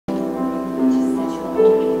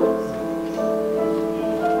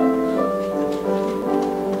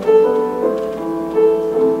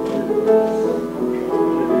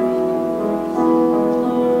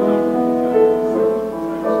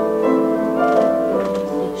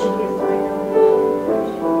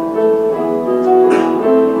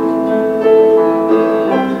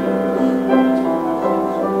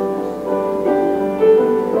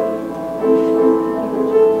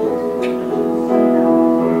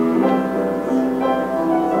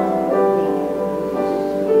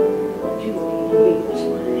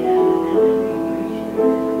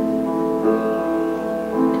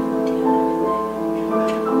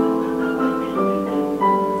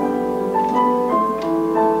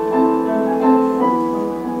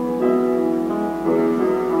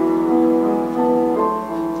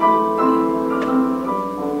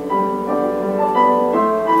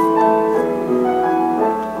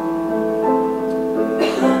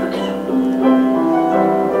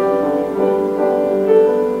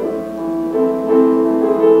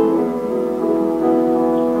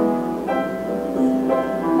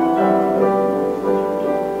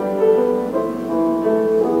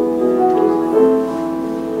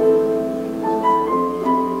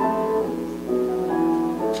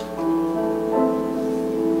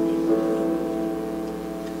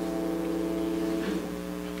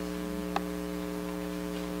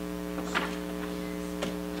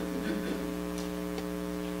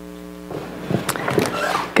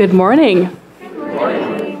Good morning. Good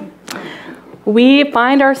morning. We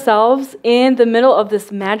find ourselves in the middle of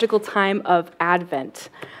this magical time of Advent.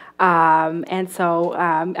 I'm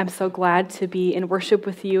so glad to be in worship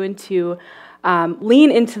with you and to lean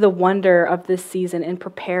into the wonder of this season and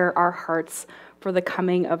prepare our hearts for the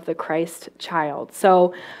coming of the Christ child.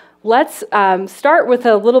 So let's start with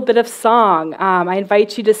a little bit of song. I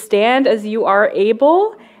invite you to stand as you are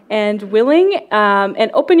able and willing,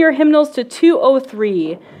 and open your hymnals to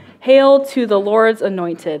 203, Hail to the Lord's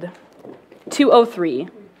Anointed. 203.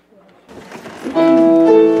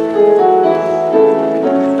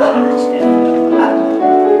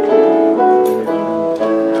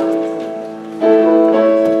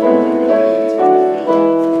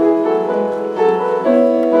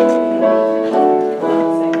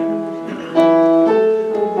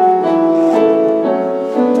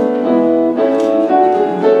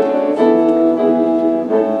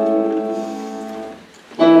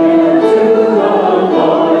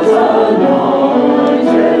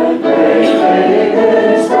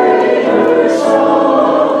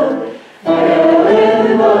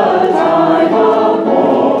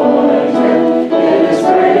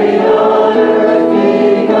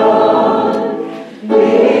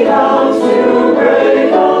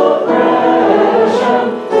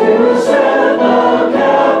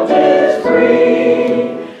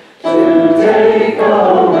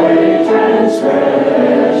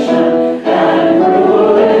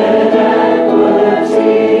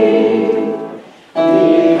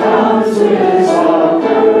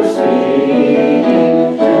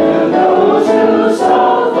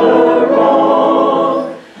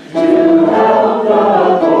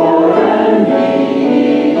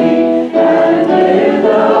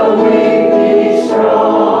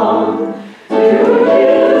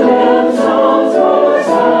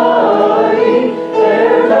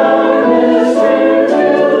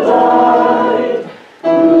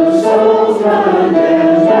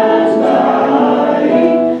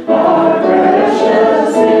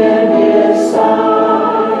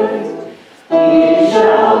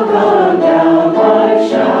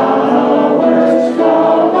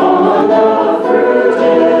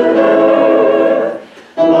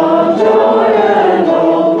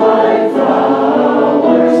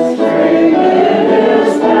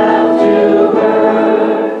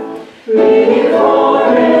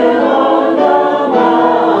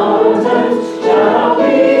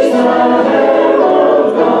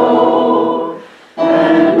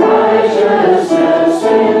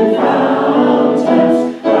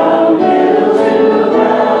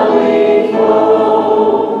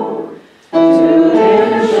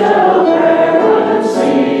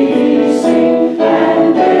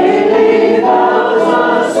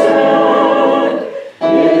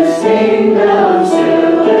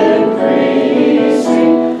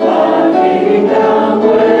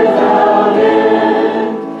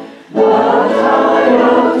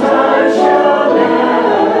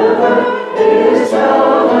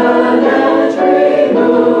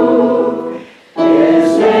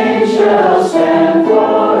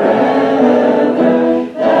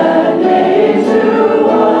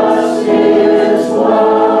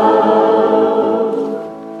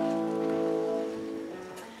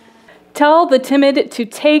 Tell the timid to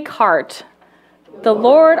take heart. The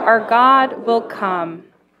Lord our God will come.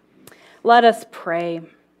 Let us pray.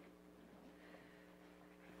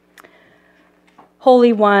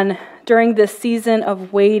 Holy One, during this season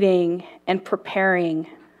of waiting and preparing,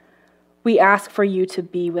 we ask for you to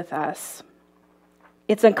be with us.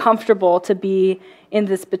 It's uncomfortable to be in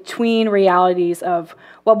this between realities of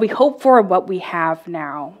what we hope for and what we have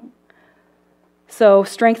now. So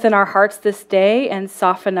strengthen our hearts this day and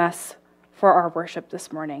soften us for our worship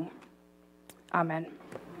this morning. Amen.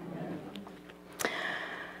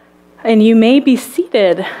 And you may be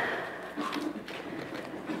seated.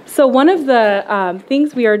 So one of the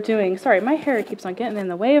things we are doing, sorry, my hair keeps on getting in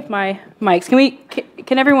the way of my mics.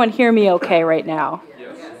 Can everyone hear me okay right now?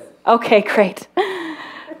 Yes. Okay, great.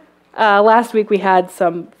 Last week we had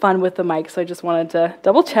some fun with the mic, so I just wanted to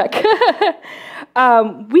double check.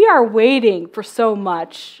 We are waiting for so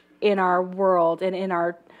much in our world and in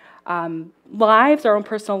our lives, our own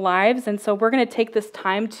personal lives, and so we're going to take this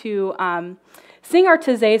time to sing our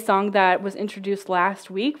Taizé song that was introduced last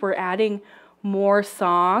week. We're adding more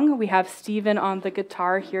song. We have Stephen on the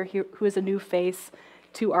guitar here who is a new face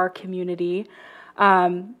to our community.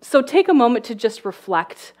 So take a moment to just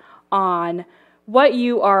reflect on what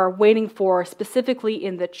you are waiting for specifically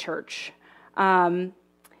in the church. In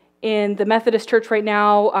the Methodist church right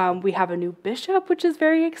now, we have a new bishop, which is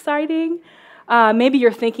very exciting. Maybe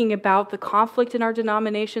you're thinking about the conflict in our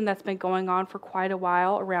denomination that's been going on for quite a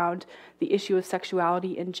while around the issue of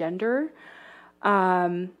sexuality and gender.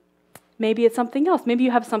 Maybe it's something else. Maybe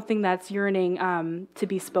you have something that's yearning to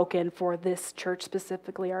be spoken for this church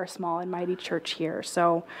specifically, our small and mighty church here.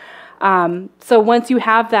 So once you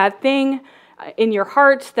have that thing in your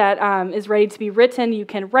heart that is ready to be written, you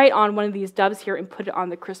can write on one of these doves here and put it on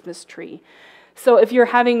the Christmas tree. So if you're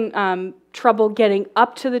having trouble getting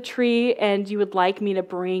up to the tree and you would like me to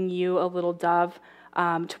bring you a little dove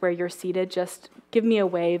to where you're seated, just give me a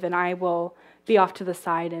wave and I will be off to the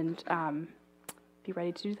side and be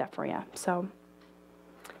ready to do that for you. So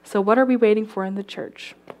what are we waiting for in the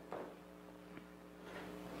church?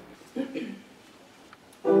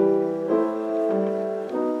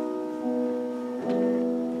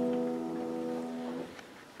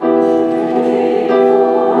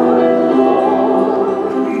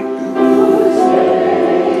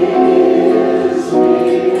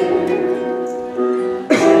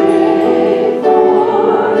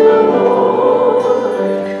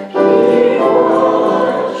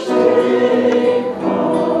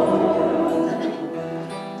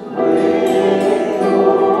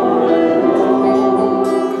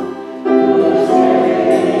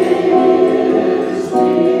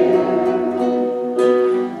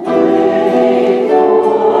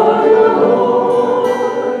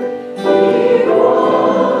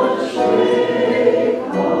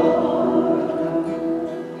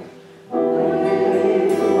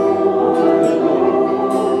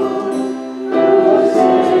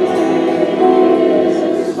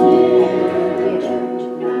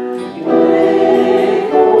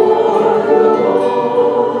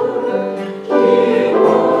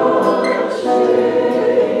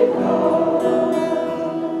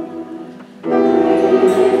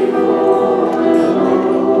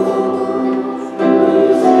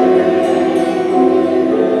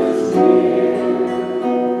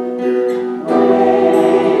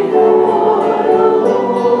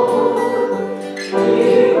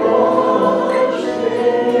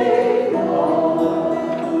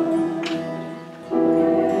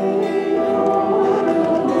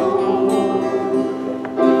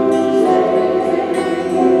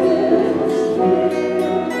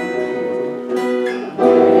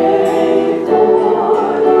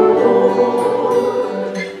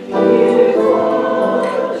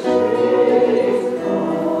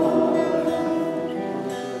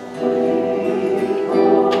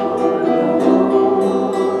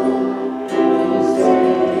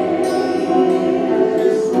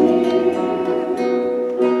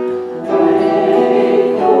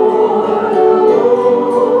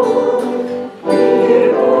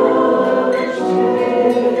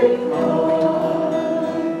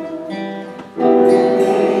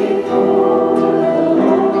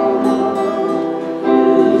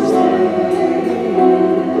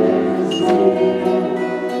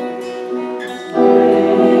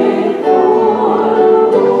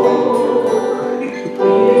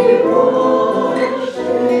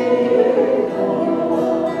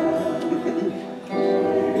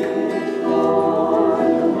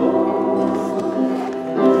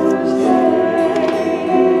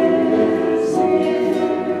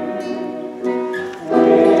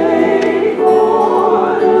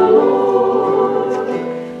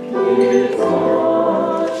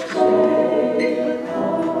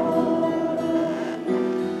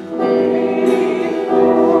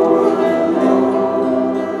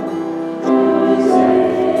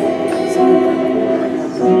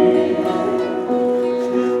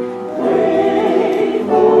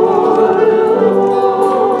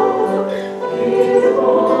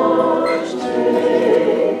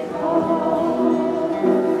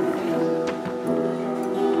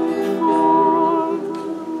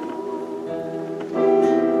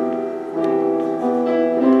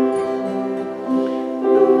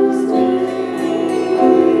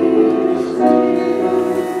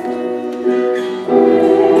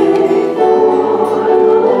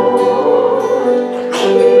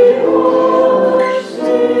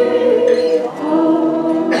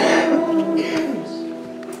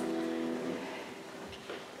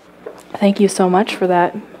 Thank you so much for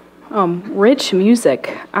that rich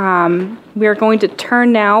music. We are going to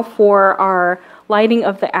turn now for our lighting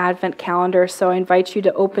of the Advent calendar, so I invite you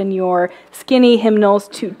to open your skinny hymnals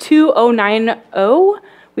to 2090.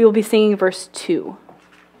 We will be singing verse 2.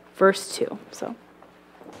 Verse 2. So.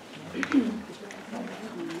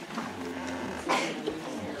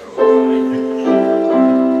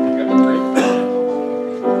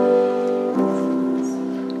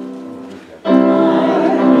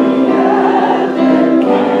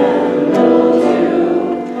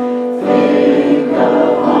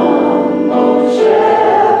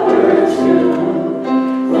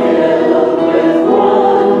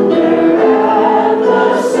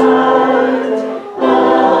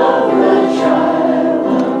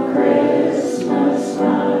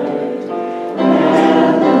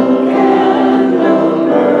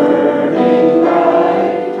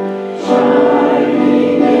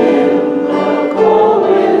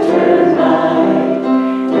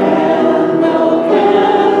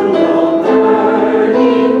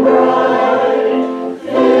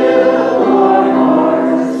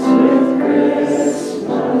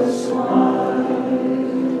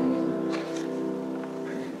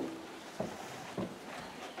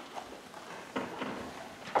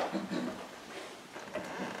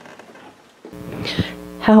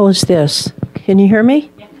 How is this? Can you hear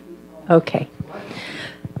me? Yeah. Okay.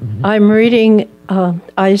 I'm reading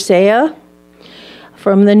Isaiah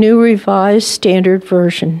from the New Revised Standard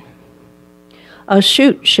Version. A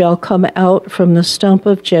shoot shall come out from the stump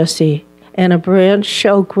of Jesse, and a branch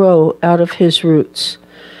shall grow out of his roots.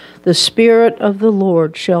 The Spirit of the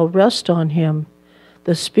Lord shall rest on him,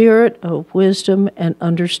 the Spirit of wisdom and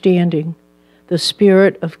understanding, the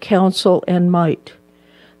Spirit of counsel and might,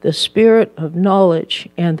 the Spirit of knowledge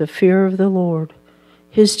and the fear of the Lord.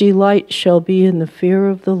 His delight shall be in the fear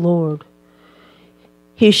of the Lord.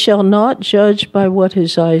 He shall not judge by what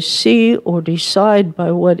his eyes see or decide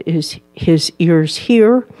by what his ears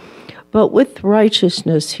hear, but with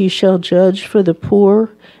righteousness he shall judge for the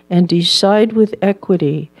poor and decide with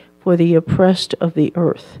equity for the oppressed of the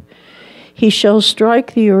earth. He shall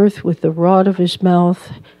strike the earth with the rod of his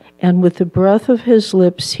mouth, and with the breath of his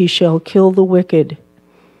lips he shall kill the wicked.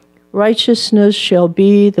 Righteousness shall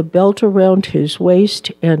be the belt around his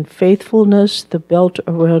waist, and faithfulness the belt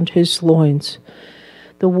around his loins.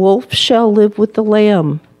 The wolf shall live with the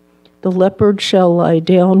lamb, the leopard shall lie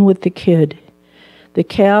down with the kid. The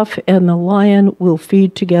calf and the lion will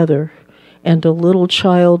feed together, and a little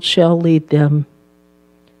child shall lead them.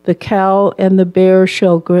 The cow and the bear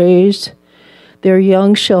shall graze, their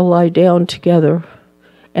young shall lie down together,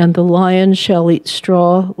 and the lion shall eat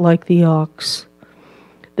straw like the ox.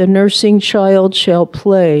 The nursing child shall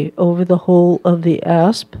play over the hole of the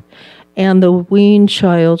asp, and the weaned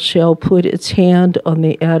child shall put its hand on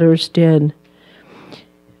the adder's den.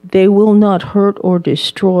 They will not hurt or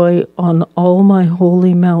destroy on all my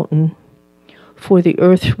holy mountain, for the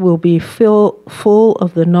earth will be full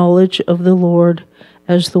of the knowledge of the Lord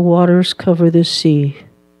as the waters cover the sea.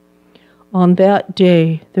 On that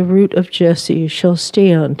day the root of Jesse shall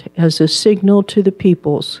stand as a signal to the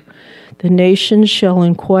peoples. The nations shall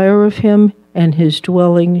inquire of him, and his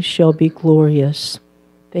dwelling shall be glorious.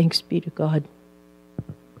 Thanks be to God.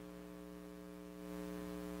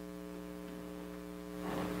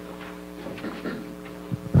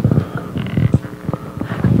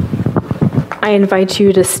 I invite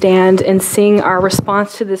you to stand and sing our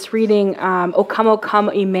response to this reading, O come,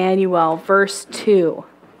 Emmanuel, verse 2.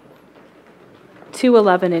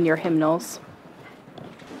 2:11 in your hymnals.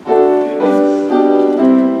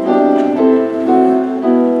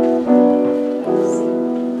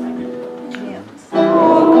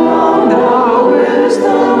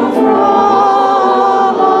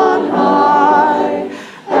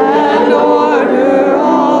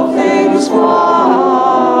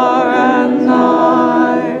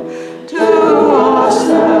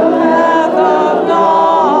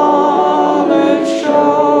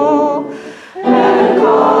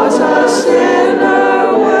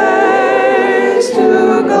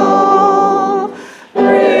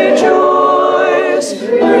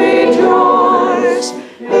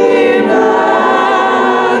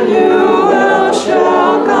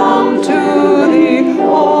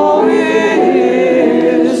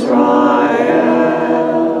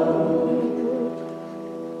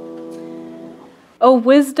 O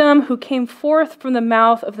wisdom, who came forth from the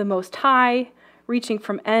mouth of the Most High, reaching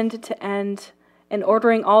from end to end, and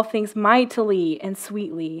ordering all things mightily and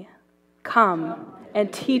sweetly, come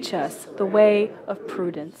and teach us the way of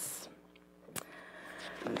prudence.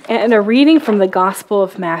 And a reading from the Gospel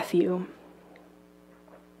of Matthew.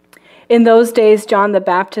 In those days, John the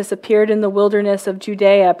Baptist appeared in the wilderness of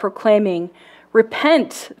Judea, proclaiming,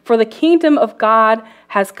 "Repent, for the kingdom of God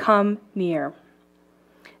has come near."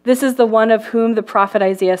 This is the one of whom the prophet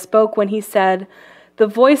Isaiah spoke when he said, "The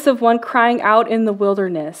voice of one crying out in the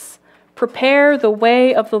wilderness, prepare the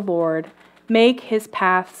way of the Lord, make his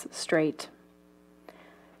paths straight."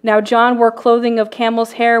 Now John wore clothing of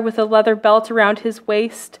camel's hair with a leather belt around his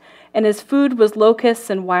waist, and his food was locusts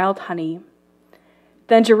and wild honey.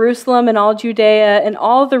 Then Jerusalem and all Judea and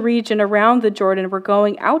all the region around the Jordan were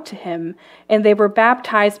going out to him, and they were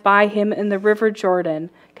baptized by him in the river Jordan,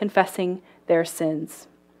 confessing their sins.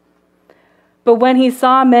 But when he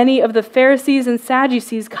saw many of the Pharisees and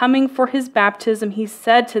Sadducees coming for his baptism, he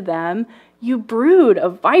said to them, "You brood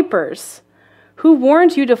of vipers, who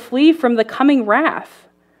warned you to flee from the coming wrath?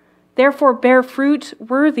 Therefore bear fruit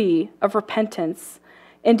worthy of repentance,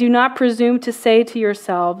 and do not presume to say to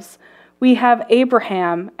yourselves, 'We have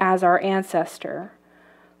Abraham as our ancestor.'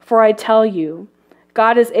 For I tell you,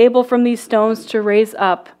 God is able from these stones to raise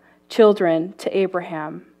up children to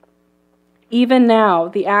Abraham. Even now,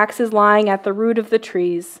 the axe is lying at the root of the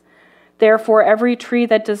trees. Therefore, every tree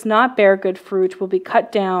that does not bear good fruit will be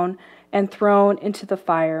cut down and thrown into the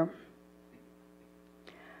fire.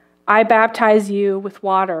 I baptize you with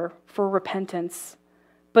water for repentance,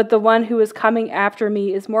 But the one who is coming after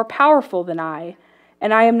me is more powerful than I,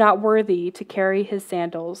 and I am not worthy to carry his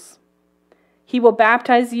sandals. He will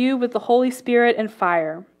baptize you with the Holy Spirit and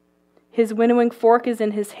fire. His winnowing fork is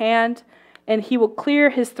in his hand, and he will clear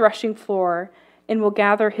his threshing floor and will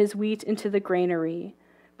gather his wheat into the granary.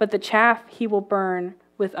 But the chaff he will burn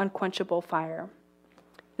with unquenchable fire.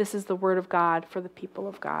 This is the word of God for the people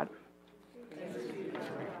of God.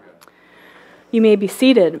 You may be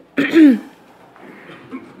seated.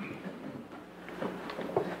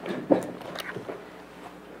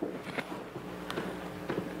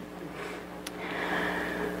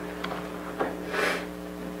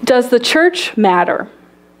 Does the church matter?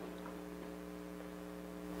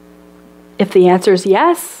 If the answer is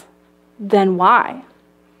yes, then why?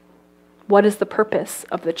 What is the purpose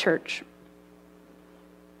of the church?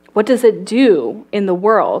 What does it do in the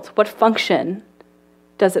world? What function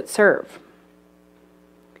does it serve?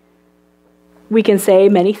 We can say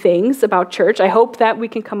many things about church. I hope that we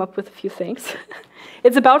can come up with a few things.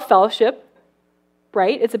 It's about fellowship,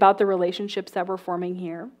 right? It's about the relationships that we're forming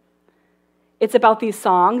here. It's about these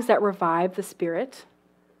songs that revive the spirit.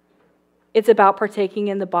 It's about partaking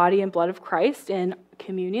in the body and blood of Christ in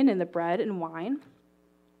communion, in the bread and wine.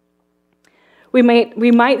 We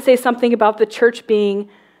might say something about the church being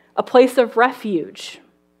a place of refuge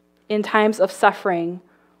in times of suffering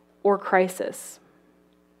or crisis.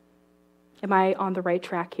 Am I on the right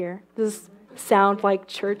track here? Does this sound like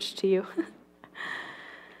church to you?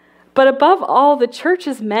 But above all, the church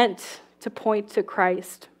is meant to point to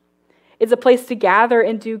Christ. It's a place to gather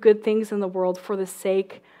and do good things in the world for the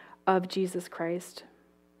sake of Jesus Christ.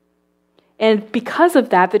 And because of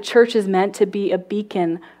that, the church is meant to be a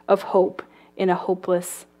beacon of hope in a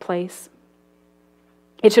hopeless place.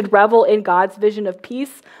 It should revel in God's vision of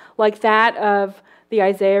peace, like that of the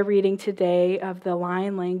Isaiah reading today of the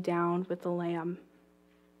lion laying down with the lamb.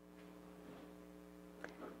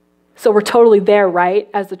 So we're totally there, right,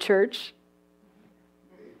 as the church?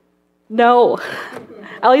 No,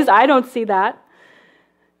 at least I don't see that.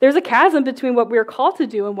 There's a chasm between what we're called to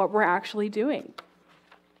do and what we're actually doing.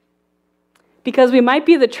 Because we might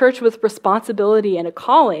be the church with responsibility and a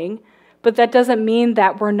calling, but that doesn't mean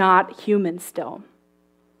that we're not human still.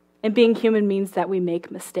 And being human means that we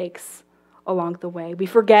make mistakes along the way. We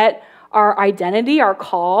forget our identity, our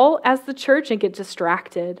call as the church, and get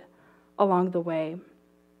distracted along the way.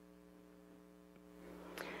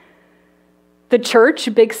 The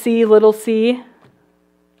church, big C, little c,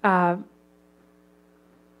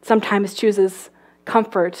 sometimes chooses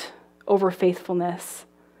comfort over faithfulness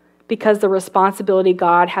because the responsibility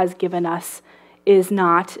God has given us is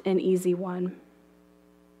not an easy one.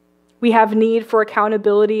 We have need for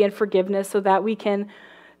accountability and forgiveness so that we can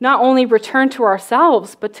not only return to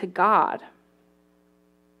ourselves, but to God.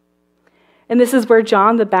 And this is where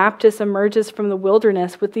John the Baptist emerges from the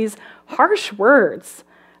wilderness with these harsh words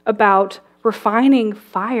about refining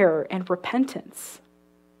fire and repentance.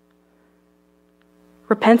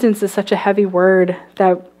 Repentance is such a heavy word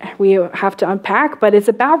that we have to unpack, but it's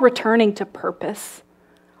about returning to purpose,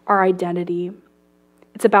 our identity.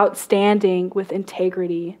 It's about standing with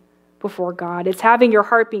integrity before God. It's having your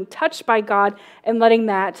heart being touched by God and letting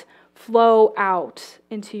that flow out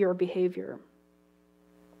into your behavior.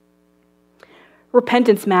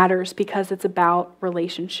 Repentance matters because it's about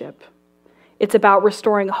relationship. It's about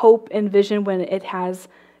restoring hope and vision when it has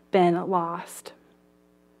been lost.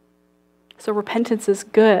 So repentance is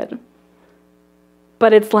good.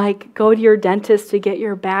 But it's like go to your dentist to get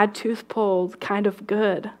your bad tooth pulled kind of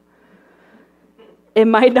good. It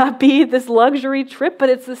might not be this luxury trip, but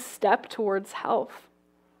it's a step towards health.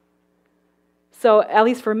 So at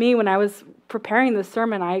least for me, when I was preparing this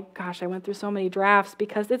sermon, I went through so many drafts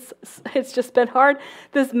because it's just been hard.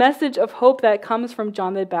 This message of hope that comes from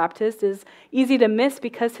John the Baptist is easy to miss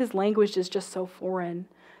because his language is just so foreign,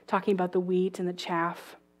 talking about the wheat and the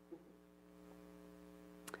chaff.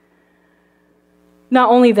 Not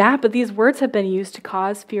only that, but these words have been used to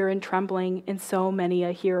cause fear and trembling in so many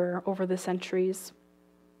a hearer over the centuries.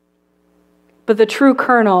 But the true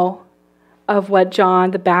kernel of what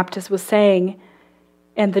John the Baptist was saying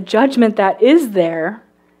and the judgment that is there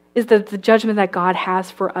is that the judgment that God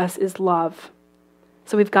has for us is love.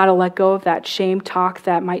 So we've got to let go of that shame talk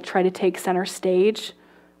that might try to take center stage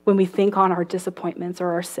when we think on our disappointments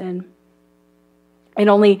or our sin. It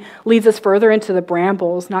only leads us further into the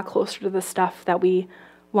brambles, not closer to the stuff that we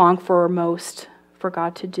long for most for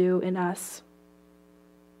God to do in us.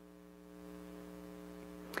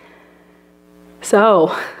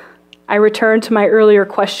 So, I return to my earlier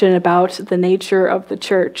question about the nature of the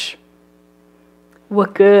church.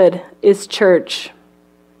 What good is church?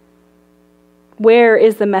 Where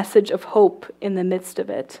is the message of hope in the midst of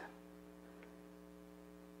it?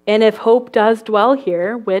 And if hope does dwell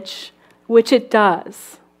here, which it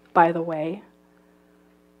does, by the way,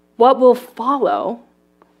 what will follow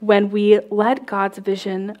when we let God's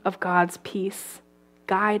vision of God's peace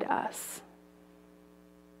guide us?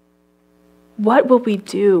 What will we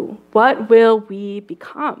do? What will we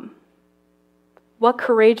become? What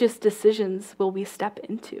courageous decisions will we step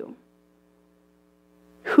into?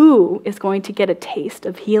 Who is going to get a taste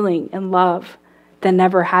of healing and love that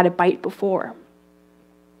never had a bite before?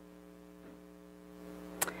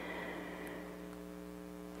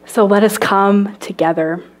 So let us come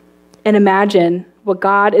together and imagine what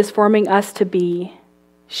God is forming us to be,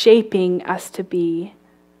 shaping us to be,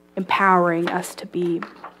 empowering us to be.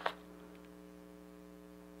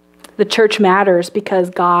 The church matters because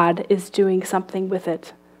God is doing something with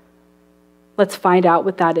it. Let's find out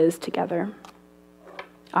what that is together.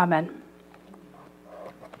 Amen.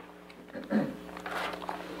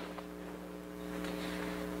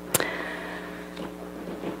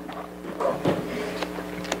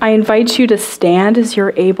 I invite you to stand as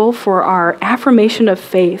you're able for our affirmation of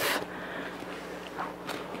faith.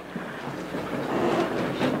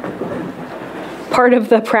 Part of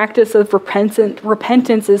the practice of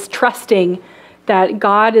repentance is trusting that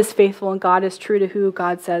God is faithful and God is true to who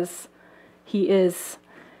God says he is.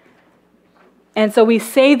 And so we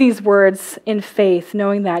say these words in faith,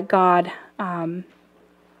 knowing that God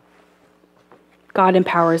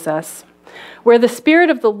empowers us. Where the Spirit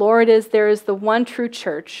of the Lord is, there is the one true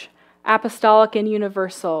church, apostolic and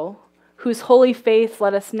universal, whose holy faith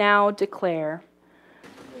let us now declare.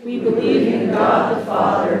 We believe in God the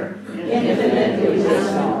Father, infinitely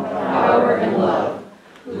wisdom, power, and love,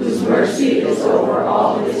 whose mercy is over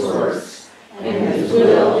all his works, and whose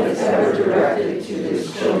will is ever directed to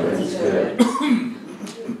his children's good.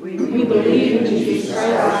 We believe in Jesus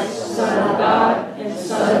Christ, Son of God and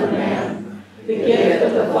Son of Man, the gift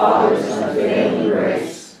of the Father's unfailing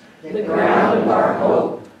grace, the ground of our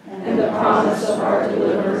hope, and the promise of our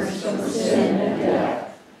deliverance from sin and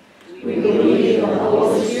death. We believe in the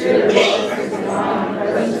Holy Spirit as the divine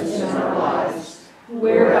presence in our lives,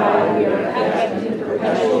 whereby we are kept in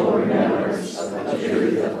perpetual remembrance of the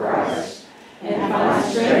truth of Christ, and find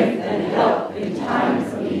strength and help in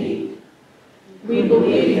times of need. We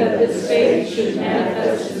believe that this faith should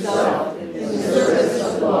manifest itself in the service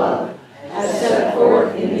of love, as set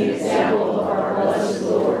forth in the example of our blessed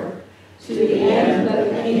Lord, to the end that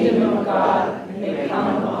the kingdom of God may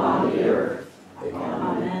come upon the earth.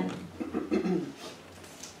 Amen.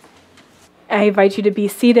 I invite you to be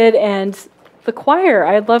seated, and the choir,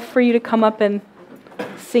 I'd love for you to come up and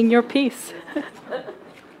sing your piece.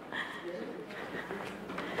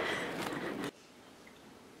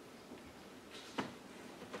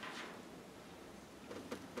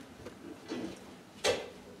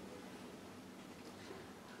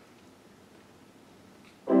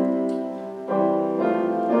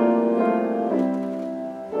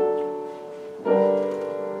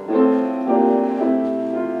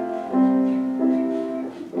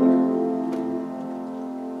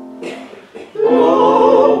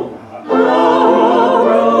 Oh,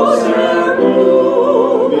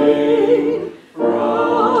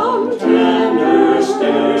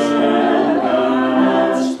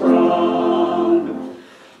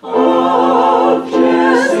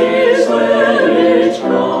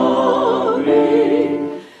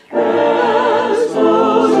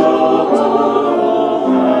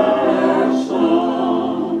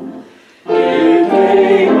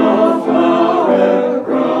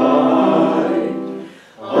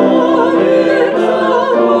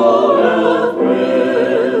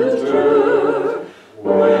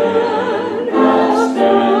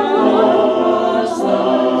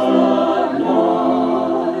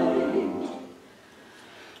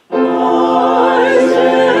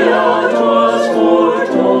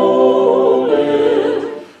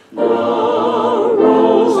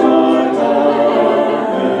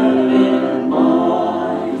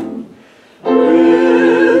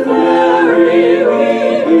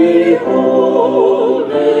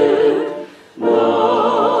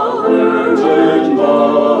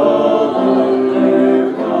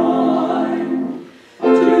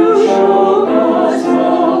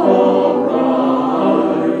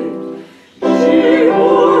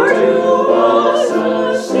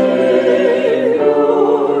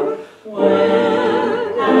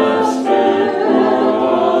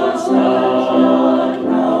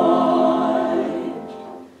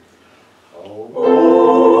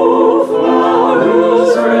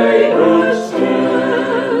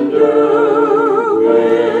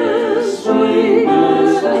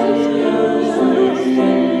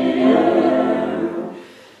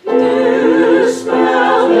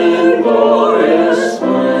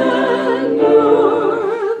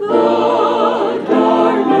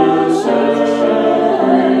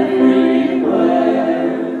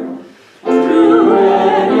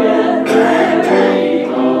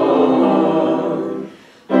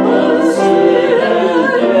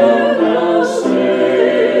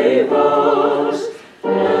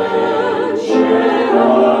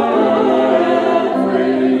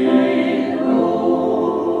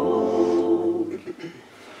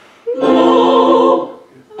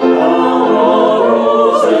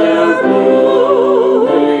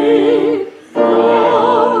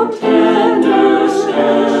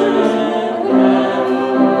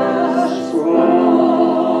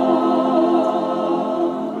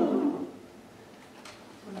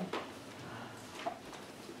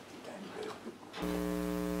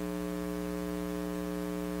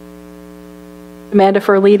 Amanda,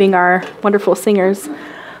 for leading our wonderful singers.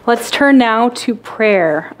 Let's turn now to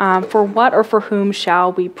prayer. For what or for whom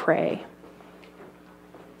shall we pray?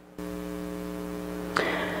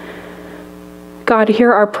 God,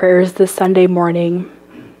 hear our prayers this Sunday morning.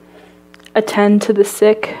 Attend to the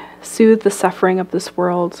sick, soothe the suffering of this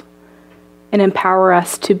world, and empower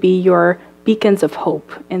us to be your beacons of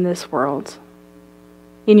hope in this world.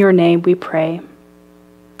 In your name we pray.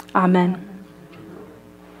 Amen.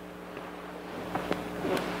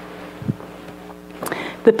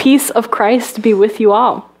 The peace of Christ be with you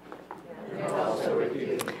all. And also with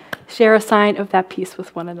you. Share a sign of that peace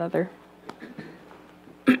with one another.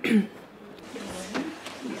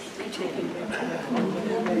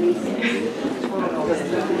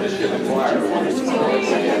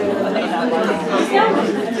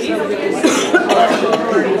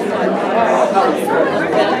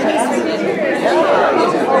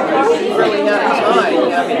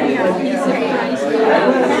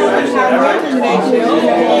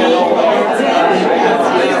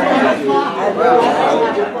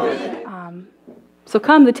 So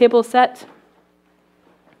come, the table is set.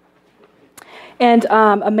 And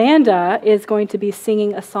Amanda is going to be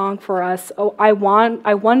singing a song for us, Oh, I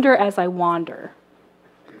Wonder as I Wander.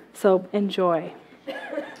 So enjoy.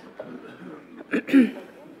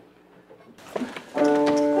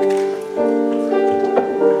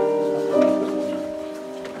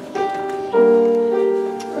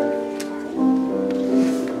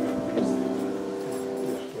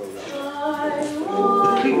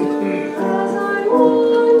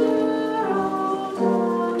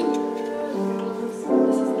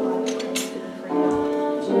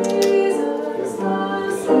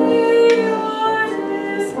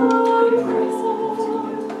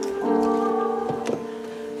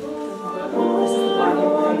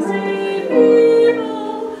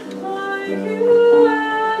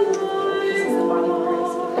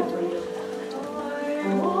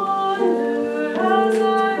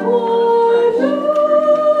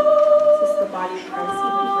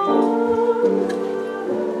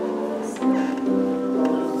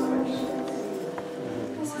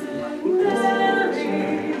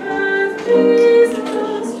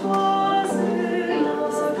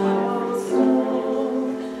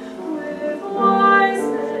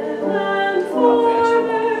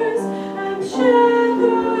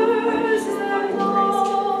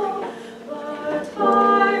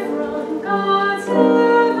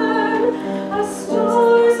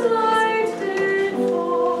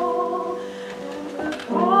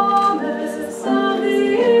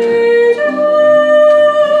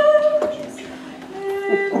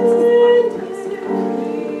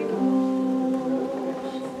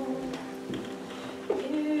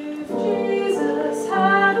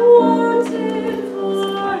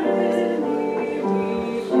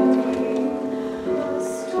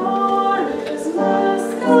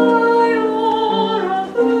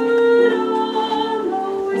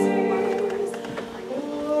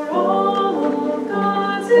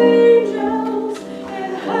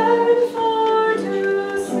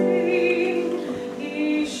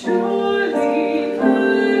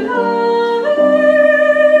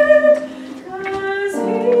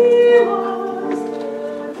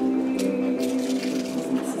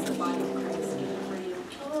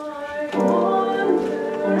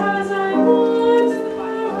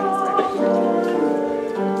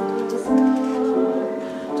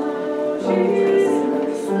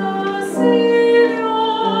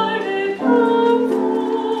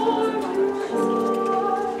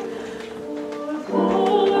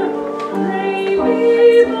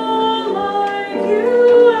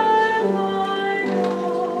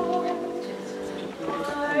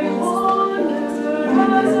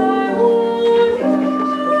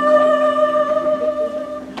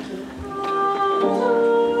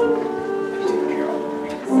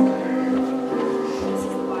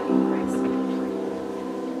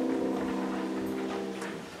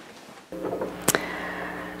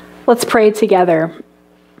 Let's pray together.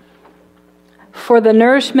 For the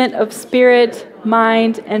nourishment of spirit,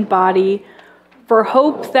 mind, and body, for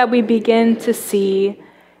hope that we begin to see,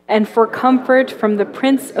 and for comfort from the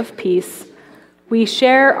Prince of Peace, we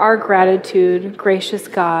share our gratitude, gracious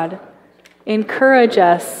God. Encourage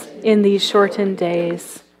us in these shortened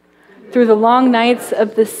days. Through the long nights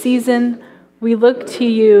of the season, we look to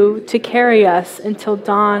you to carry us until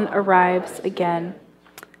dawn arrives again.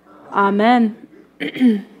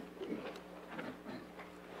 Amen.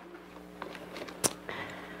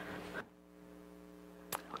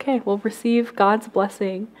 Okay, we'll receive God's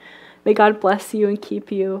blessing. May God bless you and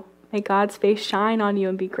keep you. May God's face shine on you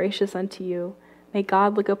and be gracious unto you. May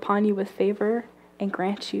God look upon you with favor and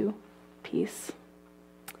grant you peace.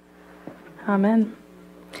 Amen.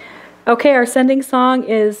 Okay, our sending song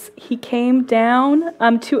is He Came Down,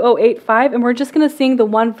 2085, and we're just going to sing the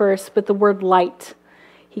one verse with the word light.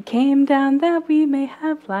 He came down that we may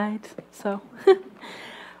have light. So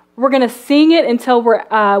we're going to sing it until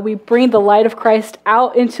we bring the light of Christ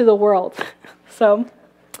out into the world. So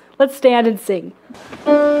let's stand and sing.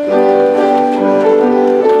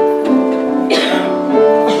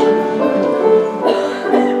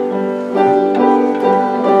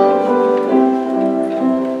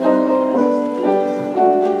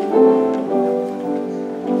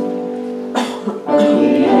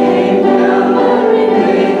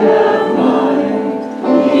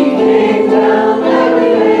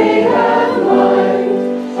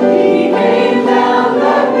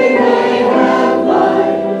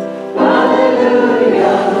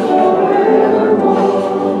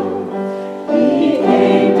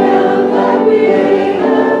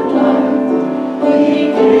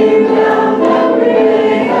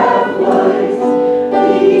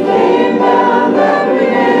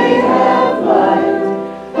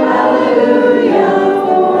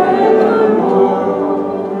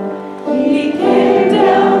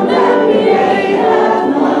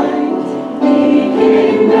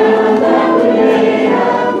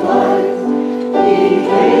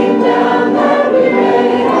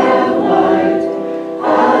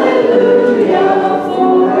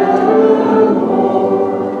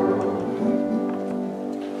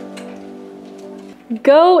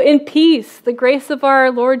 Go in peace. The grace of our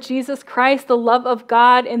Lord Jesus Christ, the love of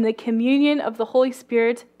God, and the communion of the Holy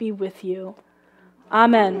Spirit be with you.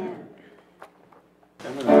 Amen.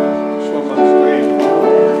 I'll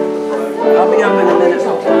be up in a minute.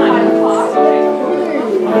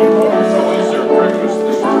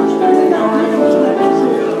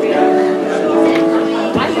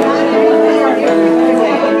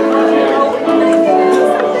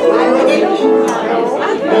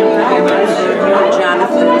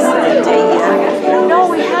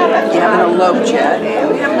 Eloped yet.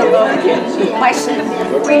 We haven't eloped yet.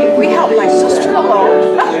 We helped my sister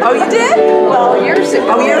elope. Oh, you did? Well, years ago.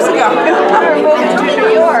 Oh, years ago. We moved to New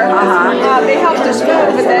York. They helped us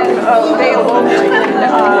move, and then they eloped in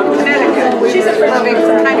Connecticut. She's living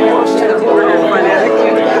kind of close to the border in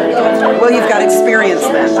Connecticut. Well, you've got experience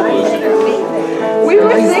then. We were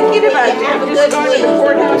thinking about just going to the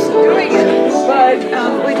courthouse and doing it, but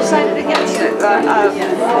we decided against it.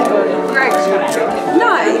 Greg's going to do it.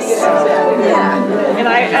 Nice. Yeah. And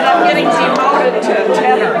I'm getting demoted to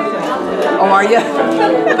tenor. Oh, are you?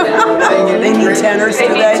 They need tenors today?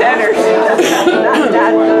 They need tenors.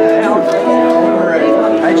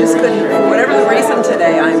 I just couldn't, for whatever the reason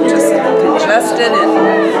today, I'm just congested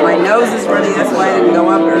and my nose is running. That's why I didn't go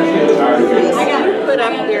up